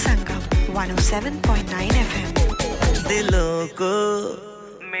 Radio Sangam 107.9 FM, दिलों को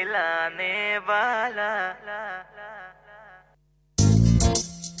मिलाने वाला।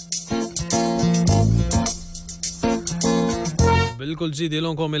 बिल्कुल जी,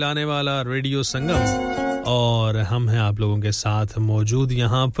 दिलों को मिलाने वाला रेडियो संगम, और हम हैं आप लोगों के साथ मौजूद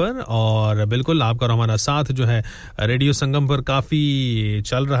यहाँ पर। और बिल्कुल आपका और हमारा साथ जो है रेडियो संगम पर काफ़ी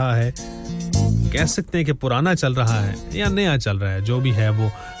चल रहा है, कह सकते हैं कि पुराना चल रहा है या नया चल रहा है, जो भी है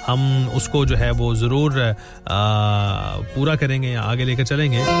वो हम उसको जो है वो ज़रूर पूरा करेंगे, आगे लेकर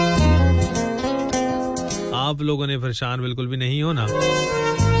चलेंगे। आप लोगों ने परेशान बिल्कुल भी नहीं होना,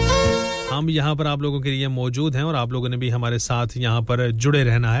 हम यहाँ पर आप लोगों के लिए मौजूद हैं और आप लोगों ने भी हमारे साथ यहाँ पर जुड़े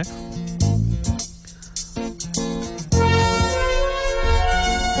रहना है।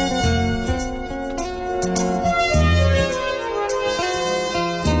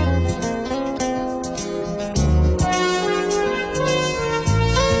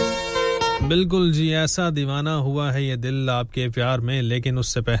 बिल्कुल जी, ऐसा दीवाना हुआ है ये दिल आपके प्यार में, लेकिन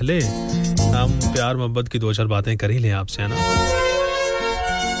उससे पहले हम प्यार मोहब्बत की दो चार बातें कर ही लें आपसे, है ना।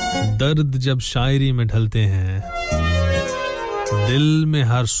 दर्द जब शायरी में ढलते हैं, दिल में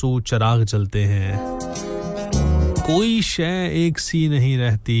हर सू चिराग जलते हैं, कोई शय एक सी नहीं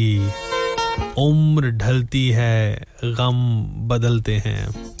रहती, उम्र ढलती है गम बदलते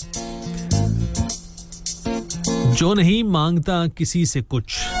हैं। जो नहीं मांगता किसी से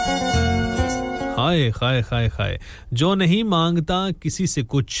कुछ, हाय खाए खाए खाए, जो नहीं मांगता किसी से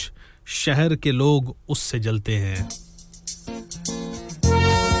कुछ, शहर के लोग उससे जलते हैं।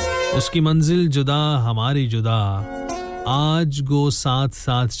 उसकी मंजिल जुदा हमारी जुदा, आज गो साथ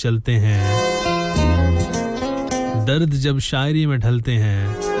साथ चलते हैं। दर्द जब शायरी में ढलते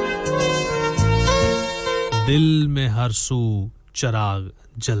हैं, दिल में हर सू चिराग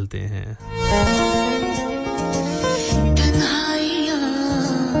जलते हैं। तन्हाई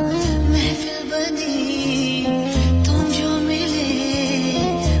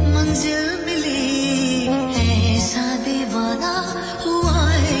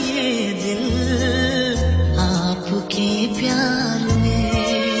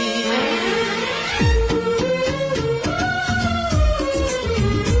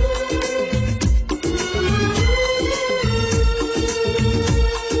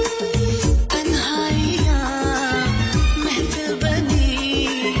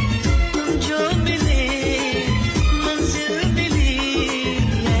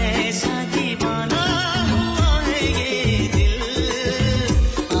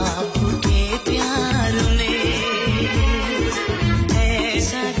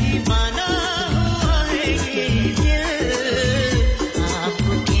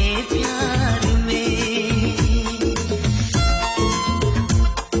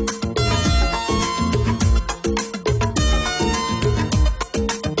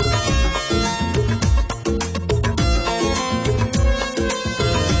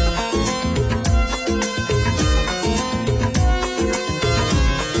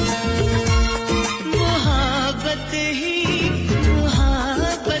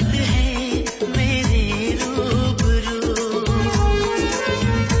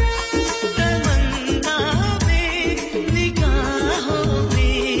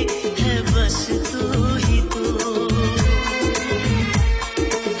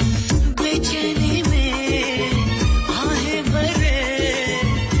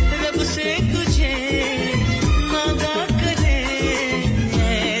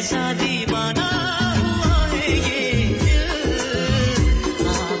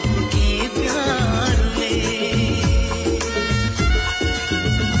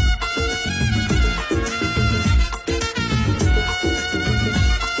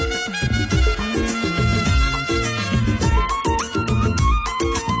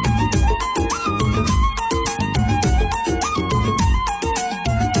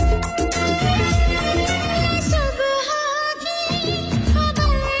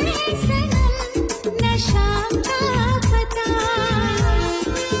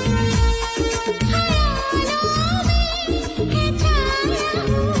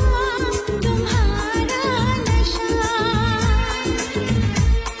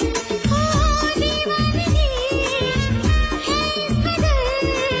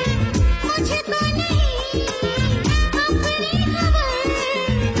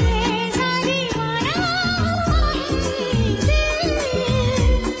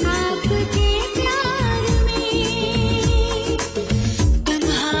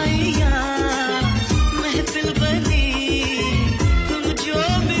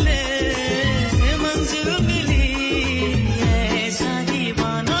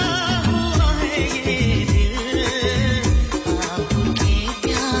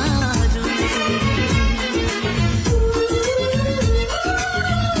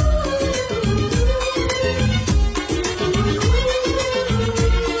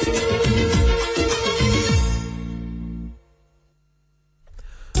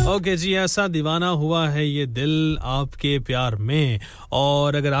ओके जी, ऐसा दीवाना हुआ है ये दिल आपके प्यार में,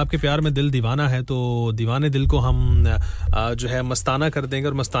 और अगर आपके प्यार में दिल दीवाना है तो दीवाने दिल को हम जो है मस्ताना कर देंगे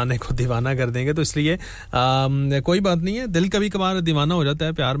और मस्ताने को दीवाना कर देंगे। तो इसलिए कोई बात नहीं है, दिल कभी कभार दीवाना हो जाता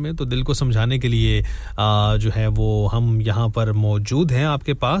है प्यार में, तो दिल को समझाने के लिए जो है वो हम यहाँ पर मौजूद हैं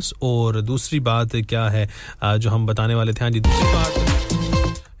आपके पास। और दूसरी बात क्या है जो हम बताने वाले थे? हाँ जी, दूसरी बात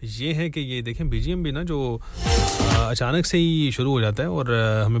ये है कि ये देखें बीजीएम भी ना जो अचानक से ही शुरू हो जाता है और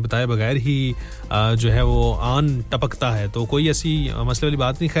हमें बताए बगैर ही जो है वो आन टपकता है, तो कोई ऐसी मसले वाली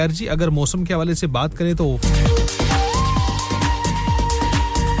बात नहीं। खैर जी, अगर मौसम के हवाले से बात करें तो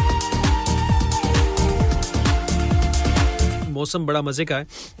मौसम बड़ा मज़े का है,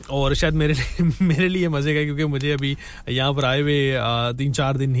 और शायद मेरे लिए मज़े का है क्योंकि मुझे अभी यहाँ पर आए हुए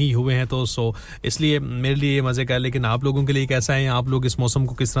 3-4 दिन ही हुए हैं, तो सो इसलिए मेरे लिए मज़े का है। लेकिन आप लोगों के लिए कैसा है? आप लोग इस मौसम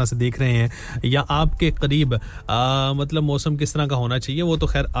को किस तरह से देख रहे हैं, या आपके करीब मतलब मौसम किस तरह का होना चाहिए, वो तो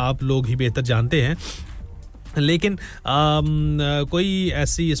खैर आप लोग ही बेहतर जानते हैं। लेकिन कोई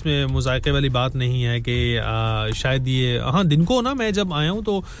ऐसी इसमें मुज़ायक़े वाली बात नहीं है कि शायद ये हाँ दिन को ना मैं जब आया हूँ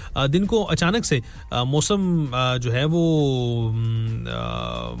तो दिन को अचानक से मौसम जो है वो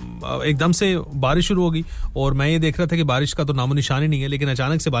एकदम से बारिश शुरू हो गई, और मैं ये देख रहा था कि बारिश का तो नामो निशान ही नहीं है, लेकिन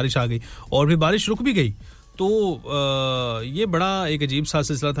अचानक से बारिश आ गई और फिर बारिश रुक भी गई। तो ये बड़ा एक अजीब सा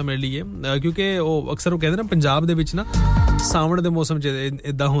सिलसिला था मेरे लिए, क्योंकि वो अक्सर वो कहते हैं ना पंजाब दे विच ना सावण दे मौसम च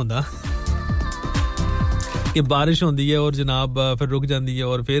इदां होंदा कि बारिश होती है और जनाब फिर रुक जाती है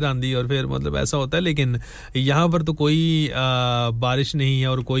और फिर आंदी और फिर मतलब ऐसा होता है। लेकिन यहाँ पर तो कोई बारिश नहीं है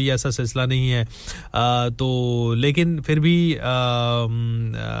और कोई ऐसा सिलसिला नहीं है, तो लेकिन फिर भी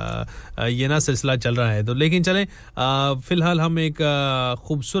ये ना सिलसिला चल रहा है। तो लेकिन चलें, फ़िलहाल हम एक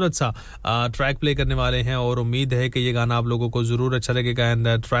खूबसूरत सा ट्रैक प्ले करने वाले हैं और उम्मीद है कि ये गाना आप लोगों को ज़रूर अच्छा लगेगा। एंड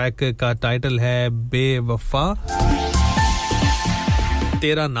ट्रैक का टाइटल है बेवफा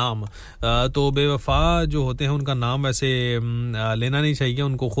तेरा नाम। तो बेवफा जो होते हैं उनका नाम वैसे लेना नहीं चाहिए,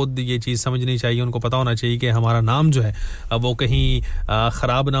 उनको खुद ये चीज़ समझनी चाहिए, उनको पता होना चाहिए कि हमारा नाम जो है वो कहीं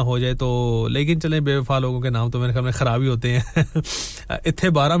ख़राब ना हो जाए। तो लेकिन चलें, बेवफा लोगों के नाम तो मेरे ख्याल में ख़राब ही होते हैं। इत्थे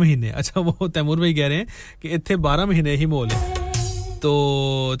 12 महीने, अच्छा वो तैमूर भाई कह रहे हैं कि इत्थे 12 महीने ही मोल है।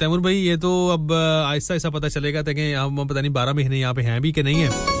 तो तैमूर भाई ये तो अब आहिस्ता आहिस्ता पता चलेगा था कि हम पता नहीं 12 महीने यहाँ पे हैं भी कि नहीं है।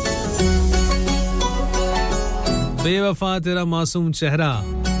 बेवफा तेरा मासूम चेहरा,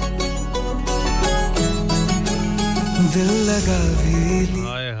 दिल लगा भी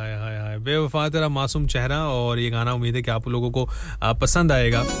हाय हाय हाय हाय, बेवफा तेरा मासूम चेहरा। और ये गाना उम्मीद है कि आप लोगों को पसंद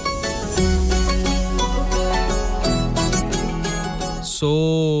आएगा।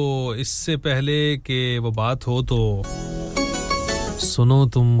 सो इससे पहले कि वो बात हो तो सुनो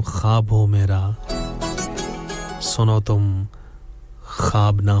तुम ख्वाब हो मेरा, सुनो तुम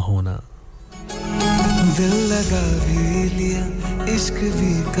ख्वाब ना होना। दिल लगा भी लिया, इश्क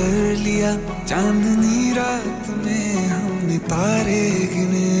भी कर लिया, चांदनी रात में हमने तारे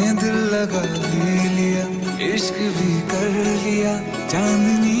गिने। दिल लगा भी लिया, इश्क भी कर लिया,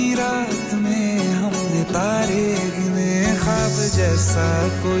 चांदनी रात में हमने तारे गिने। ख्वाब जैसा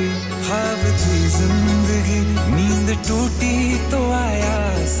कोई ख्वाब थी जिंदगी, नींद टूटी तो आया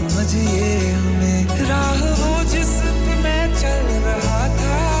समझिए हमें। राह वो जिस पे मैं चल रहा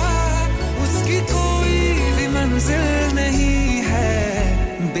था उसकी कोई भी मंजिल नहीं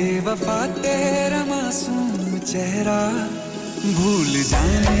है। बेवफा तेरा मासूम चेहरा भूल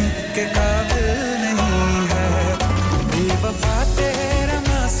जाने के काबिल नहीं है। बेवफा तेरा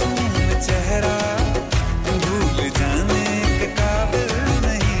मासूम चेहरा भूल जाने के काबिल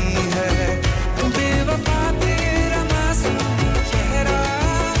नहीं है। बेवफा तेरा मासूम चेहरा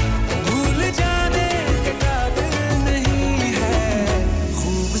भूल जाने के काबिल नहीं है।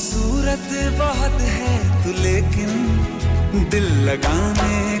 खूबसूरत बहुत है तू लेकिन दिल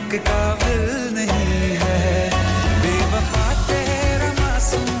लगाने के काबिल नहीं है। बेवफा तेरा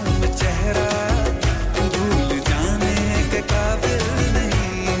मासूम चेहरा भूल जाने के काबिल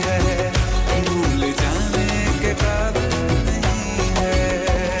नहीं है। भूल जाने के काबिल नहीं है।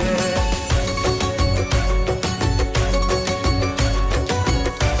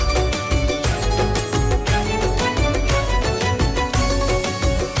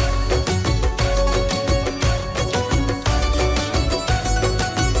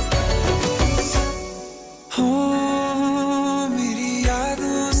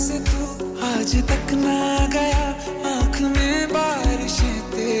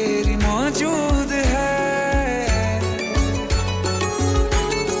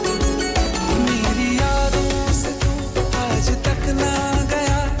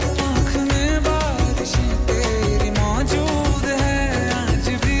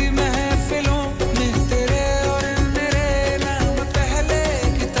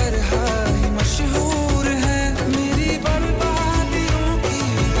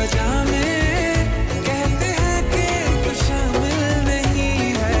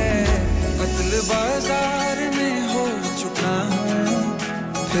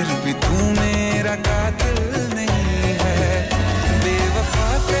 फिर भी तू मेरा कातिल नहीं है बेवफा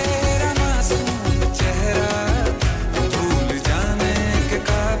तेरा मासूम चेहरा भूल जाने के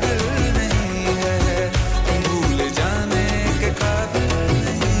काबिल नहीं है भूल जाने के काबिल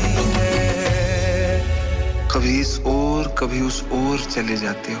नहीं है कभी इस ओर कभी उस ओर चले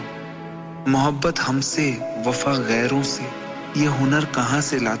जाते हो मोहब्बत हमसे वफा गैरों से ये हुनर कहां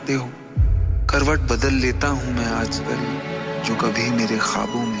से लाते हो करवट बदल लेता हूं मैं आजकल जो कभी मेरे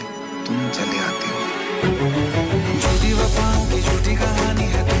ख्वाबों में तुम चले आते हो झूठी वफाओं की झूठी कहानी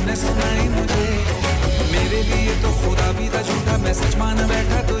है तुमने सुनाई मुझे मेरे लिए तो खुदा भी था झूठा मैं सच मान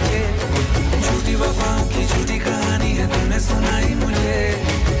बैठा तुझे झूठी वफाओं की झूठी कहानी है तुमने सुनाई मुझे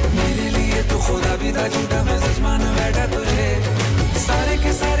मेरे लिए तो खुदा भी था झूठा मैं सच मान बैठा तुझे सारे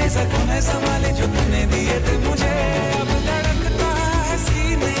के सारे जख्म है संभाले जो तूने दिए थे मुझे अब धड़कता है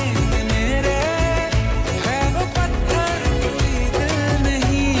सीने में मेरे है वो पत्थर कोई दिल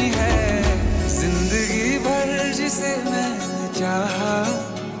नहीं है जिंदगी भर जिसे मैंने चाहा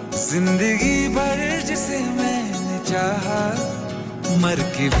जिंदगी भर जिसे मैंने चाहा मर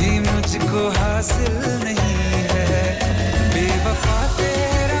के भी मुझको हासिल नहीं है बेवफा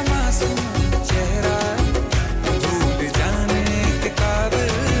तेरा मासूम चेहरा भूल जाने के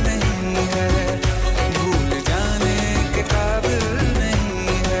काबिल नहीं है भूल जाने के काबिल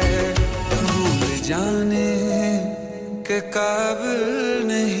नहीं है भूल जाने के काबिल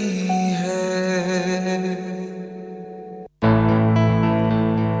नहीं है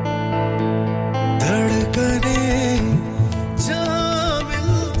धड़कने जहाँ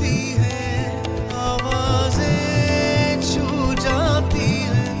मिलती है आवाज़ें छू जाती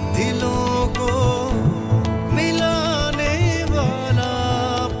है दिलों को मिलाने वाला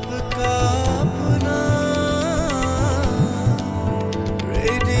आपका अपना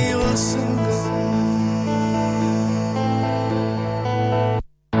रेडियो संगम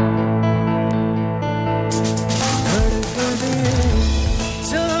धड़कने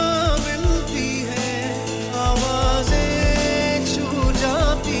जहाँ मिलती है आवाज़ें छू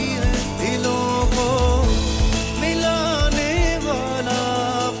जाती है दिलों को मिलाने वाला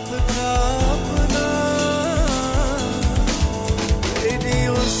आपका अपना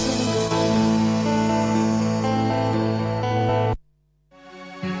रेडियो संगम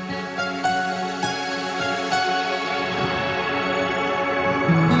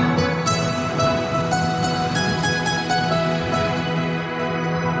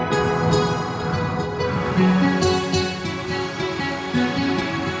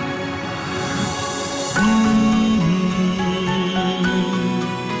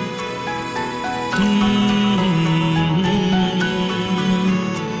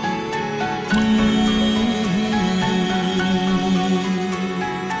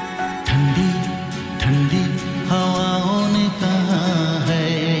ठंडी ठंडी हवाओं ने कहा है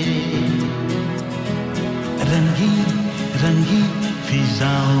रंगी रंगी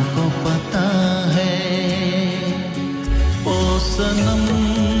फिजाओं को पता है ओ सनम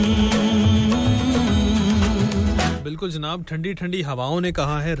बिल्कुल जनाब ठंडी ठंडी हवाओं ने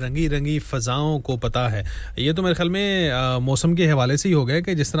कहा है रंगी रंगी फजाओं को पता है ये तो मेरे ख्याल में मौसम के हवाले से ही हो गया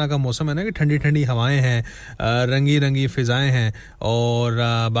कि जिस तरह का मौसम है ना कि ठंडी ठंडी हवाएं हैं रंगी रंगी फिजाएं हैं और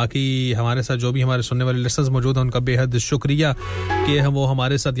बाकी हमारे साथ जो भी हमारे सुनने वाले लिसनर्स मौजूद हैं उनका बेहद शुक्रिया कि वो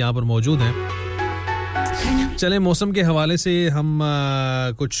हमारे साथ यहाँ पर मौजूद हैं चलें मौसम के हवाले से हम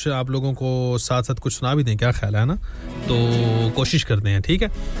कुछ आप लोगों को साथ साथ कुछ सुना भी दें क्या ख्याल है ना तो कोशिश करते हैं ठीक है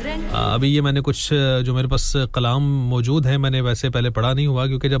अभी ये मैंने कुछ जो मेरे पास कलाम मौजूद है मैंने वैसे पहले पढ़ा नहीं हुआ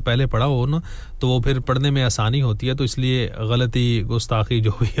क्योंकि जब पहले पढ़ा हो ना तो वो फिर पढ़ने में आसानी होती है तो इसलिए गलती गुस्ताखी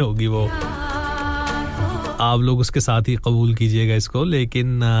जो भी होगी वो आप लोग उसके साथ ही कबूल कीजिएगा इसको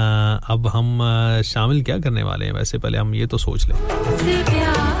लेकिन अब हम शामिल क्या करने वाले हैं वैसे पहले हम ये तो सोच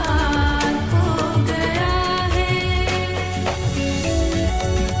लें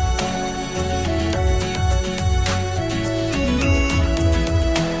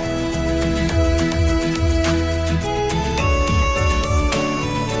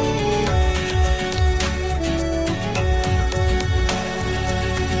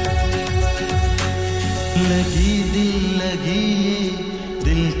लगी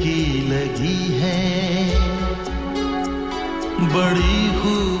दिल की लगी है बड़ी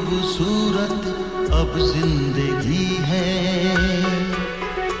खूबसूरत अब जिंदगी है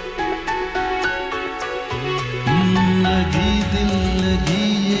लगी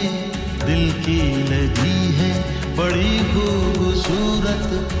ये दिल की लगी है बड़ी खूबसूरत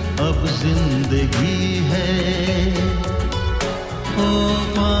अब जिंदगी है ओ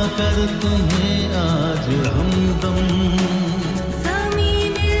पाकर तुम्हें आज हमदम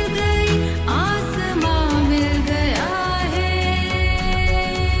ज़मीन मिल गई आसमां मिल गया है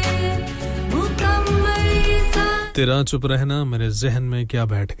तेरा चुप रहना मेरे ज़हन में क्या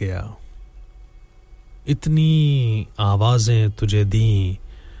बैठ गया इतनी आवाजें तुझे दी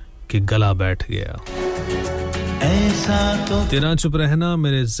कि गला बैठ गया ऐसा तो तेरा चुप रहना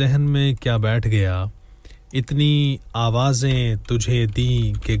मेरे ज़हन में क्या बैठ गया इतनी आवाजें तुझे दी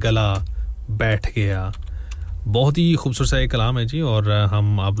कि गला बैठ गया बहुत ही खूबसूरत सा एक कलाम है जी और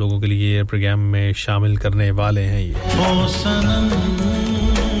हम आप लोगों के लिए प्रोग्राम में शामिल करने वाले हैं ये ओ सनम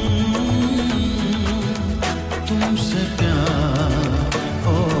तुमसे प्यार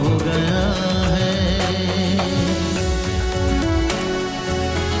हो गया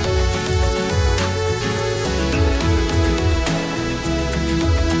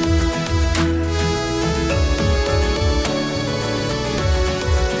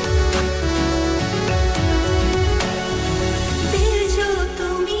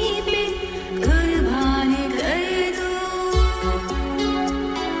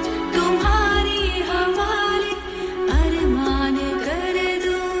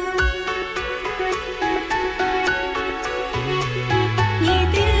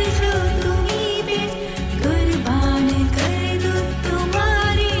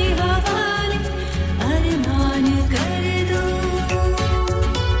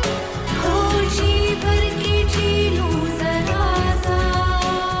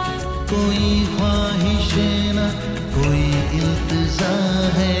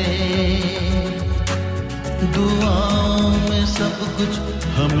कुछ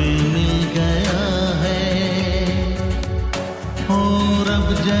हमें मिल गया है और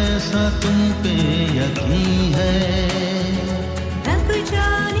अब जैसा तुम पे यकीन है रब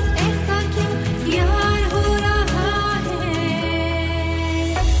जाने ऐसा क्यों यार हो रहा है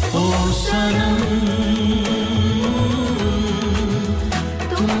ओ सनम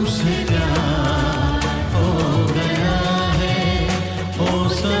तुमसे प्यार हो गया है ओ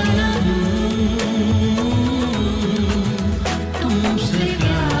सनम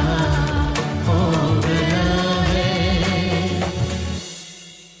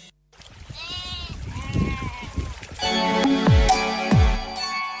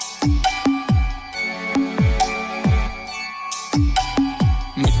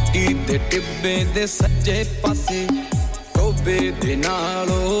ਟਿੱਬੇ ਦੇ ਸੱਜੇ ਪਾਸੇ ਟੋਬੇ ਦੇ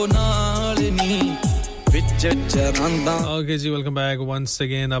ਨਾਲੋਂ ਨਾਲ ਨੀ ਵਿੱਚ ਚਰਾਂਦਾ ओके जी वेलकम बैक वंस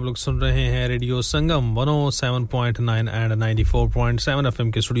अगेन आप लोग सुन रहे हैं रेडियो संगम 107.9 एंड 94.7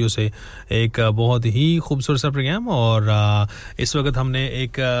 एफएम के स्टूडियो से एक बहुत ही खूबसूरत सा प्रोग्राम और इस वक्त हमने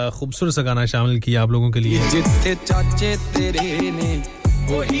एक खूबसूरत सा गाना शामिल किया आप लोगों के लिए जिथे चाचे तेरे ने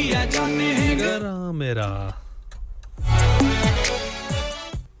वही आ जाने हैं मेरा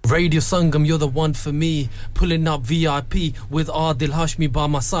Radio Sangam, you're the one for me. Pulling up VIP with Adil Hashmi by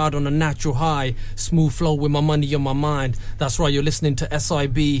my side on a natural high. Smooth flow with my money on my mind. That's right, you're listening to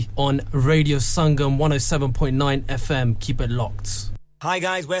SIB on Radio Sangam 107.9 FM. Keep it locked. Hi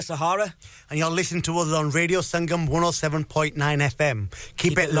guys, we're Sahara and you're listening to us on Radio Sangam 107.9 FM.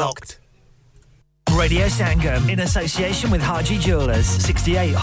 Keep it locked. Radio Sangam in association with Haji Jewelers, 68